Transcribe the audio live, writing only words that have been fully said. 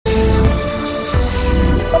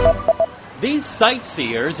These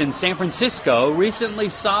sightseers in San Francisco recently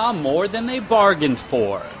saw more than they bargained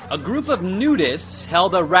for. A group of nudists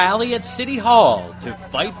held a rally at City Hall to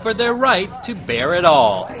fight for their right to bear it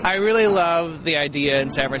all. I really love the idea in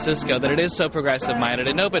San Francisco that it is so progressive-minded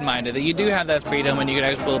and open-minded that you do have that freedom and you're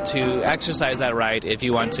able to exercise that right if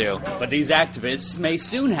you want to. But these activists may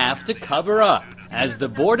soon have to cover up as the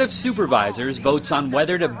Board of Supervisors votes on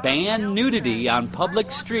whether to ban nudity on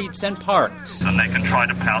public streets and parks. And they can try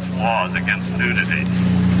to pass laws against nudity.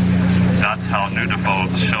 That's how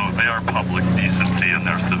nudiphobes show their public decency and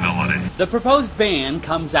their civility. The proposed ban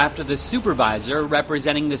comes after the supervisor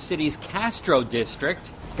representing the city's Castro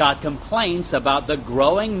District got complaints about the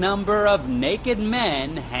growing number of naked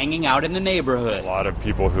men hanging out in the neighborhood. A lot of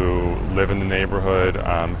people who live in the neighborhood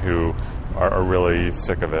who are really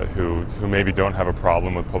sick of it, who maybe don't have a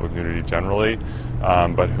problem with public nudity generally,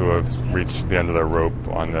 but who have reached the end of their rope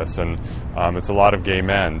on this. And it's a lot of gay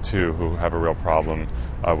men, too, who have a real problem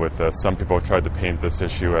with this. Some people have tried to paint this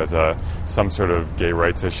issue as some sort of gay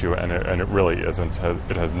rights issue, and it really isn't.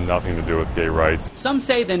 It has nothing to do with gay rights. Some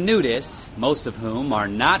say the nudists, most of whom are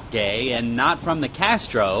not gay and not from the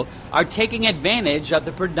Castro, are taking advantage of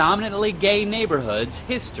the predominantly gay neighborhood's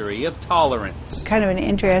history of tolerance. Kind of an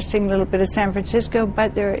interesting little bit of San Francisco,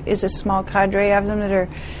 but there is a small cadre of them that are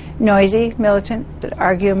noisy, militant, that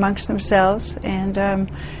argue amongst themselves,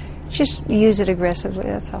 and just use it aggressively,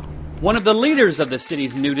 that's all. One of the leaders of the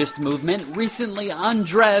city's nudist movement recently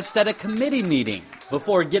undressed at a committee meeting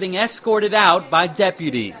before getting escorted out by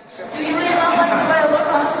deputies. Do you really not like the way I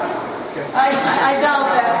look, honestly? I doubt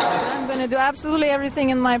that. I'm going to do absolutely everything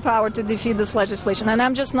in my power to defeat this legislation, and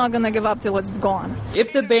I'm just not going to give up till it's gone.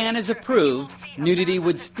 If the ban is approved, nudity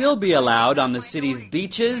would still be allowed on the city's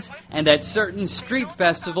beaches and at certain street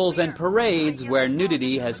festivals and parades where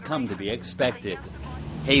nudity has come to be expected.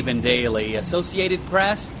 Haven Daily, Associated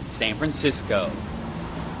Press, San Francisco.